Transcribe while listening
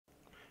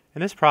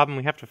In this problem,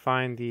 we have to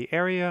find the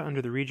area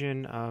under the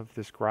region of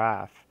this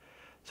graph.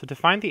 So to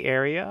find the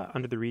area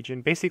under the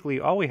region, basically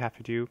all we have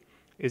to do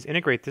is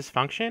integrate this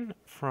function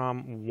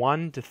from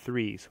 1 to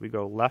 3. So we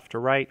go left to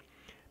right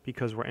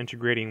because we're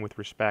integrating with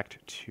respect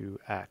to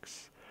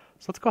x.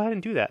 So let's go ahead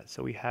and do that.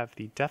 So we have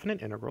the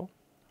definite integral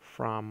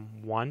from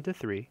 1 to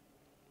 3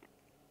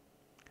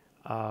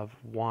 of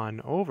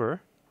 1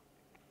 over,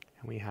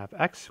 and we have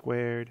x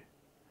squared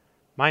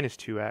minus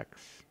 2x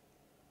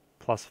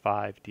plus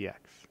 5 dx.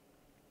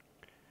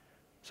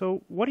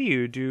 So what do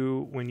you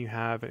do when you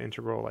have an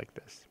integral like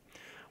this?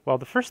 Well,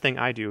 the first thing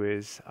I do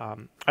is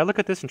I look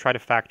at this and try to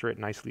factor it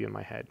nicely in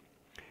my head.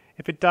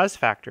 If it does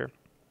factor,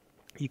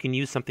 you can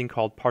use something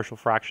called partial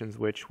fractions,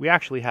 which we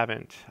actually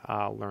haven't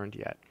learned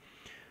yet.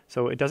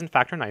 So it doesn't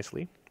factor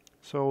nicely.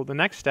 So the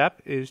next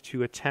step is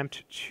to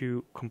attempt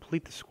to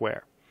complete the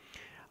square.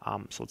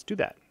 So let's do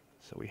that.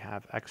 So we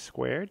have x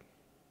squared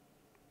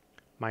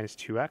minus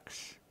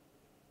 2x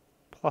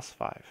plus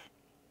 5.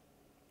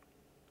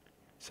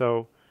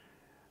 So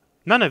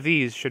none of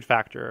these should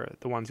factor,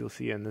 the ones you'll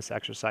see in this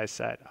exercise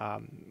set.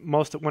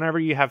 Whenever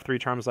you have 3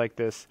 terms like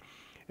this,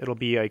 it'll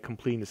be a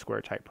completing the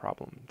square type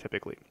problem,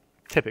 typically.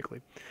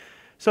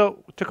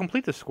 So to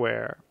complete the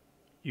square,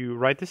 you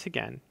write this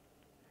again,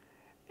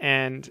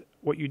 and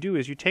what you do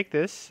is you take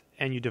this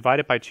and you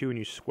divide it by 2 and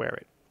you square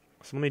it.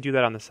 So let me do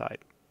that on the side.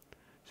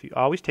 So you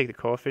always take the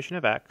coefficient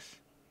of x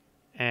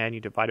and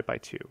you divide it by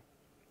 2.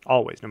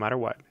 Always, no matter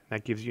what.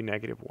 That gives you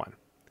 -1.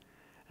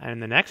 And in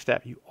the next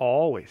step, you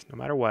always, no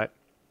matter what,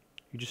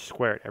 you just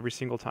square it every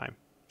single time.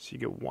 So you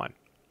get 1.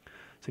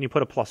 So then you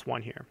put a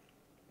 +1 here.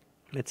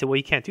 They'd say, well,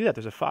 you can't do that.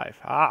 There's a 5.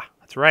 Ah,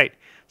 that's right.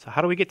 So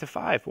how do we get to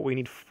 5? Well, we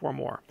need 4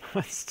 more.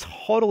 It's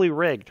totally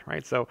rigged,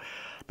 right? So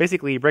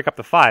basically, you break up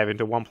the 5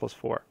 into 1 plus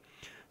 4.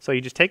 So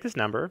you just take this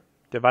number,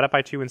 divide it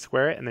by 2 and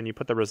square it, and then you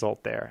put the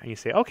result there. And you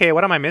say, okay,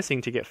 what am I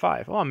missing to get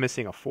 5? Oh, I'm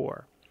missing a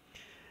 4.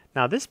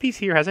 Now, this piece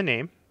here has a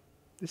name.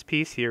 This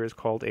piece here is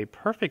called a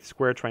perfect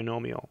square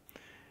trinomial.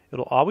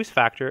 It'll always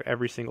factor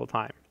every single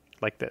time,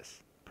 like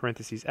this.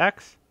 Parentheses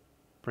x,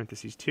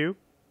 parentheses 2.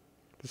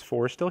 This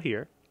 4 is still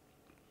here.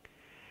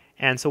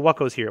 And so what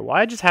goes here? Well,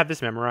 I just have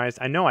this memorized.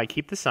 I know I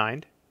keep this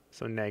signed,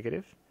 so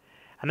negative.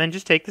 And then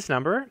just take this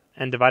number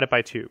and divide it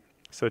by 2.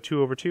 So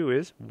 2 over 2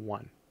 is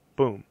 1.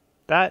 Boom.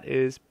 That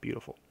is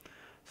beautiful.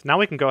 So now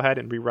we can go ahead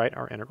and rewrite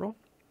our integral.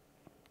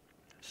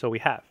 So we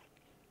have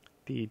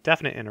the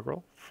definite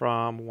integral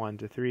from 1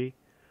 to 3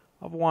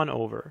 of 1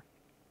 over.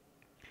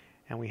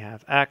 And we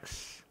have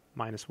x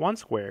minus 1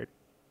 squared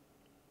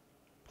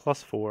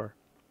plus 4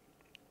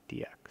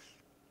 dx.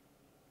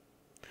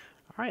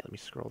 All right, let me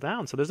scroll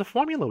down. So there's a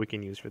formula we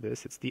can use for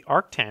this. It's the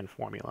Arctan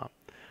Formula.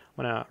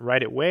 I'm going to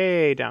write it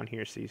way down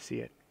here so you see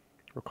it.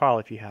 Recall,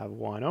 if you have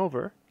 1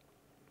 over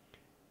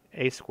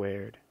a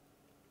squared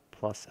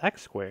plus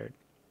x squared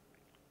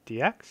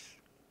dx,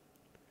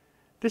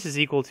 this is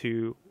equal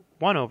to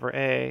 1 over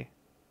a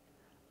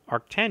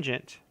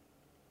arctangent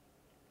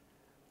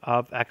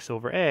of x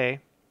over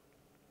a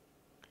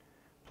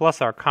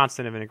plus our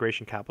constant of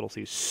integration, capital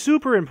C.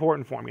 Super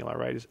important formula,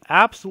 right? It's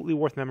absolutely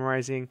worth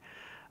memorizing.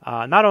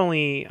 Not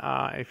only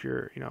if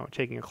you're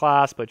taking a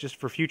class, but just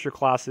for future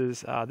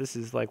classes. This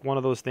is like one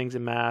of those things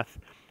in math.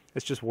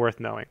 It's just worth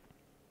knowing.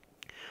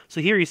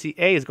 So here you see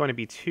a is going to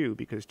be 2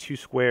 because 2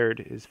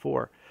 squared is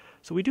 4.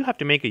 So we do have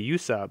to make a u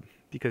sub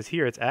because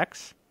here it's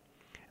x,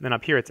 and then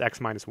up here it's x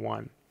minus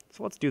 1.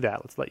 So let's do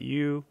that. Let's let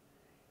u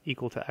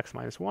equal to x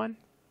minus 1,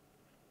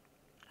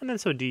 and then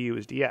so du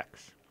is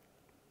dx.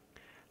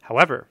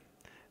 However,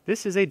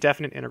 this is a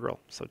definite integral,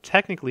 so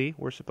technically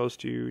we're supposed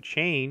to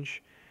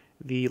change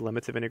the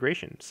limits of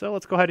integration. So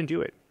let's go ahead and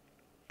do it.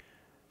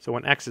 So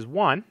when x is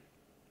 1,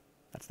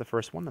 that's the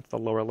first one, that's the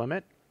lower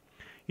limit.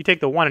 You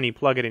take the 1 and you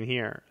plug it in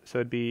here. So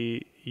it'd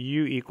be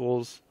u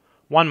equals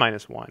 1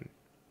 minus 1.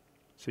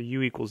 So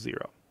u equals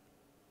 0.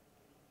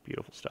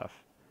 Beautiful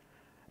stuff.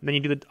 And then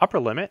you do the upper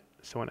limit.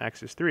 So when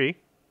x is 3,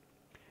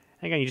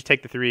 and again, you just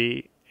take the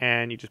 3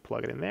 and you just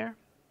plug it in there.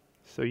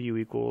 So u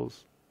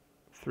equals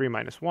 3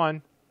 minus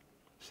 1.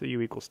 So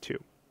u equals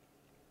 2.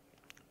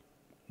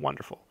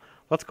 Wonderful.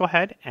 Let's go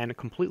ahead and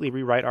completely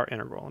rewrite our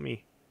integral. Let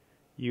me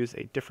use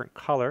a different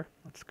color.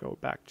 Let's go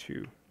back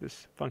to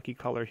this funky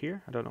color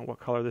here. I don't know what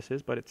color this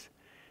is, but it's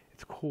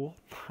cool.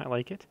 I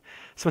like it.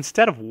 So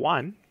instead of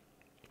 1,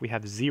 we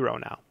have 0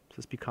 now. So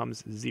this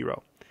becomes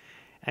 0.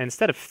 And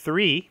instead of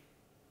 3,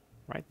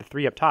 right, the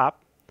 3 up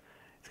top,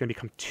 it's going to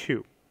become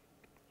 2.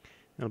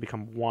 It'll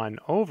become 1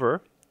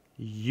 over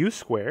u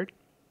squared,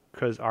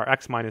 because our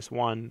x minus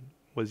 1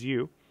 was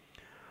u,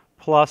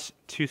 plus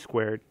 2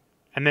 squared.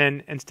 And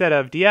then instead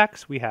of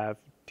dx, we have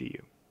du.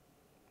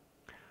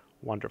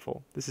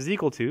 Wonderful. This is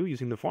equal to,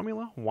 using the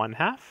formula,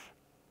 1/2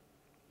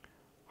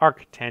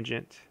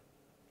 arctangent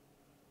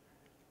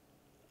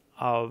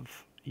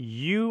of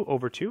u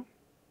over 2.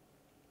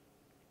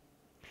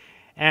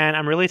 And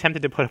I'm really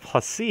tempted to put a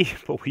plus c,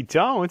 but we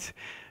don't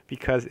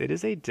because it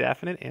is a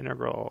definite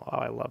integral. Oh,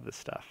 I love this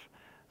stuff.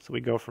 So we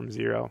go from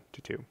 0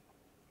 to 2.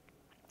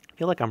 I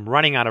feel like I'm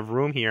running out of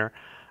room here.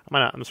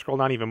 I'm gonna scroll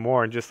down even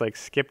more and just like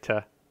skip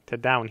to to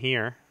down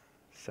here.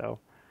 So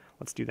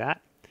let's do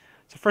that.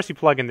 So first you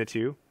plug in the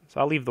 2. So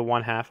I'll leave the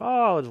 1/2.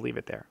 Oh, I'll just leave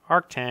it there.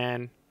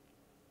 Arctan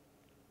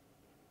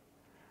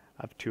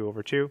of 2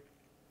 over 2.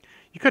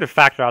 You could have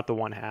factored out the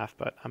 1/2,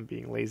 but I'm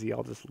being lazy.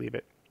 I'll just leave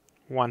it.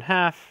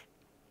 1/2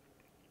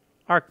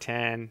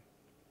 arctan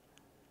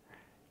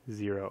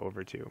 0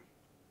 over 2.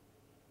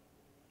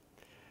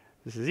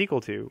 This is equal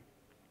to,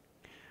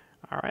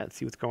 all right, let's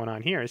see what's going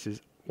on here. This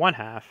is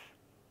 1/2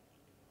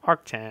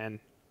 arctan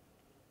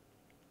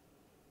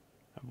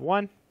of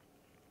 1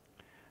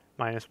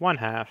 minus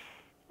 1/2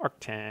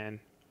 arctan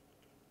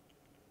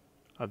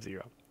of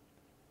 0.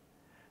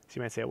 So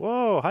you might say,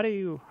 whoa, how do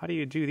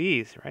you do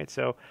these, right?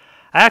 So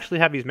I actually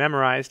have these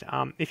memorized.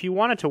 If you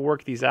wanted to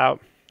work these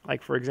out,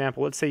 like for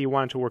example, let's say you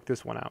wanted to work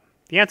this one out.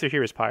 The answer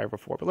here is pi over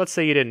 4, but let's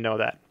say you didn't know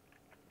that.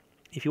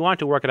 If you wanted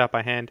to work it out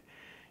by hand,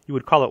 you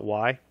would call it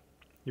y.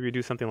 You would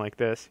do something like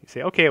this. You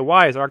say, okay,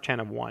 y is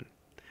arctan of 1.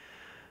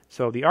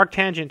 So the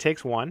arctangent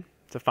takes 1,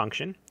 it's a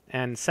function,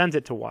 and sends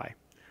it to y.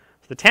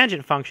 So the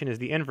tangent function is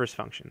the inverse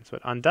function. So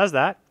it undoes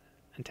that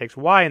and takes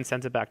y and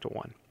sends it back to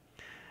 1.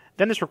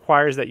 Then this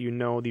requires that you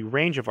know the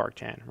range of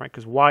arctan, right?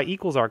 Because y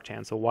equals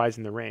arctan, so y is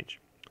in the range.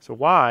 So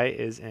y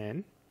is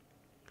in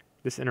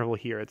this interval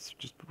here. It's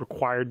just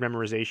required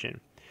memorization.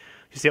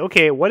 You say,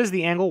 okay, what is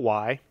the angle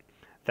y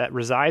that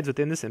resides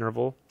within this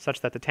interval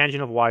such that the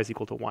tangent of y is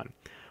equal to 1?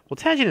 Well,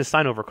 tangent is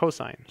sine over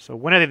cosine. So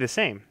when are they the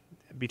same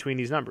between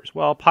these numbers?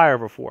 Well, pi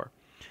over 4.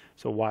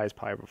 So y is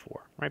pi over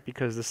 4, right?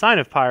 Because the sine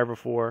of pi over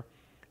 4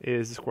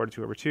 is the square root of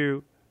 2 over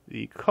 2.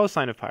 The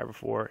cosine of pi over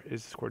 4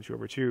 is the square root of 2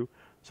 over 2.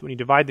 So when you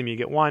divide them, you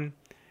get 1.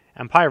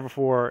 And pi over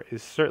 4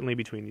 is certainly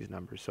between these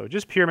numbers. So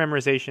just pure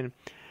memorization.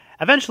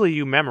 Eventually,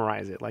 you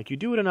memorize it. Like you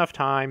do it enough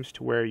times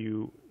to where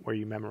you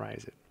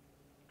memorize it.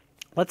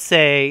 Let's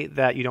say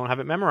that you don't have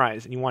it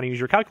memorized and you want to use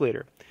your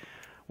calculator.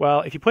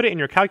 Well, if you put it in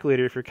your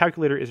calculator, if your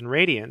calculator is in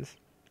radians,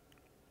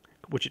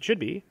 which it should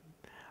be,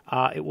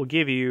 it will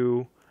give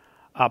you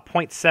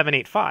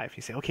 0.785.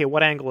 You say, okay,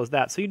 what angle is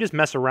that? So you just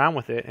mess around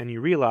with it and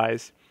you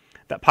realize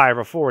that pi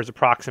over 4 is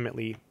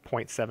approximately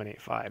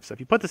 0.785. So if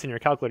you put this in your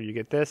calculator, you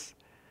get this.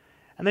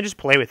 And then just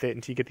play with it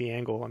until you get the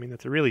angle. I mean,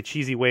 that's a really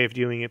cheesy way of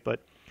doing it,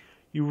 but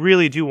you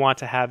really do want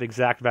to have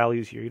exact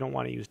values here. You don't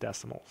want to use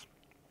decimals.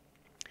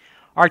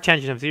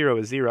 Arctangent of 0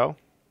 is 0,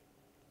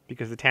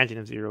 because the tangent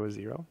of 0 is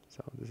 0.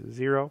 So this is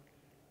 0.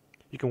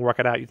 You can work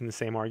it out using the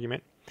same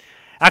argument.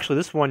 Actually,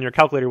 this one your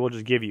calculator will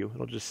just give you.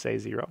 It'll just say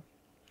 0.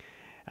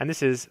 And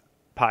this is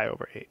pi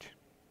over 8.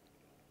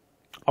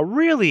 A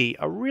really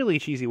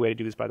cheesy way to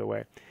do this, by the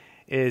way,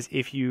 is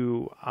if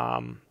you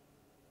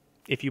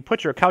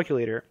put your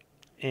calculator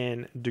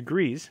in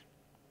degrees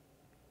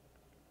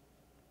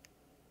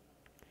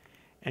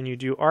and you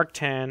do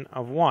arctan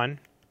of 1,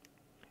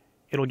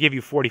 it'll give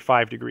you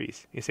 45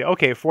 degrees. You say,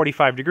 okay,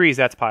 45 degrees,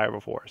 that's pi over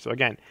 4. So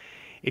again,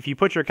 if you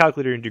put your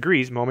calculator in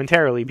degrees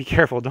momentarily, be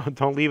careful,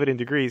 don't leave it in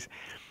degrees,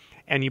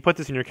 and you put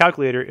this in your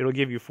calculator, it'll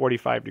give you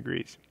 45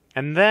 degrees.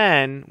 And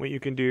then what you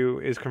can do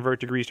is convert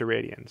degrees to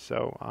radians.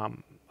 So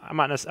I'm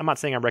not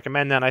saying I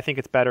recommend that. I think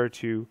it's better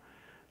to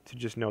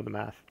just know the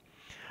math.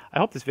 I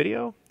hope this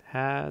video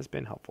has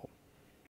been helpful.